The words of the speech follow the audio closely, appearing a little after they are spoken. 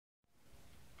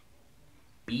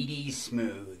BD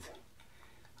Smooth.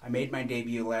 I made my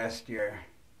debut last year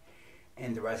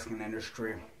in the wrestling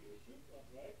industry.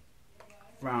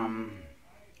 From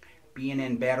being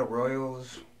in battle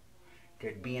royals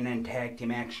to being in tag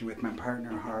team action with my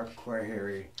partner Hardcore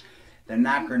Harry. The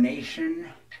KnockerNation,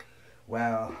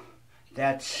 well,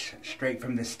 that's straight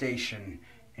from the station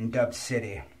in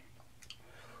DubbCity.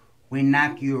 We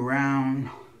knock you around.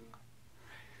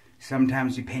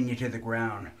 Sometimes we pin you to the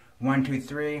ground. 1, 2,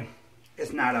 3.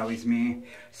 It's not always me.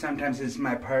 Sometimes it's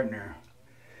my partner.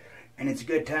 And it's a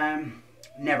good time,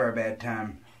 never a bad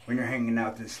time, when you're hanging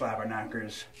out with the slobber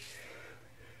knockers.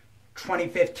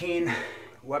 2015,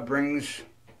 what brings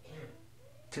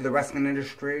to the wrestling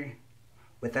industry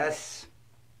with us?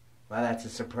 Well, that's a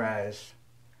surprise.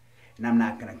 And I'm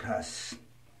not gonna cuss.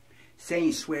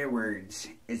 Saying swear words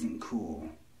isn't cool.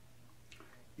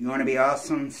 You wanna be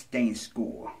awesome? Stay in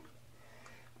school.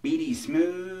 BD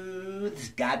Smooth's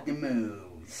got the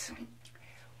moves.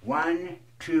 1,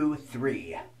 2,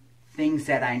 3. Things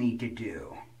that I need to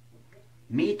do.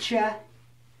 Meet ya,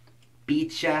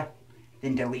 beat ya,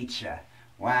 then delete ya.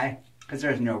 Why? Because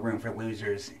there's no room for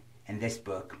losers in this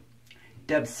book.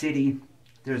 DubbCity,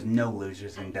 there's no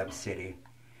losers in DubbCity.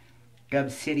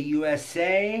 DubbCity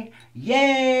USA,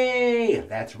 yay!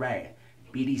 That's right.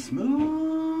 BD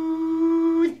Smooth.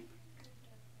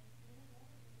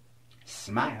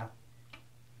 Smile.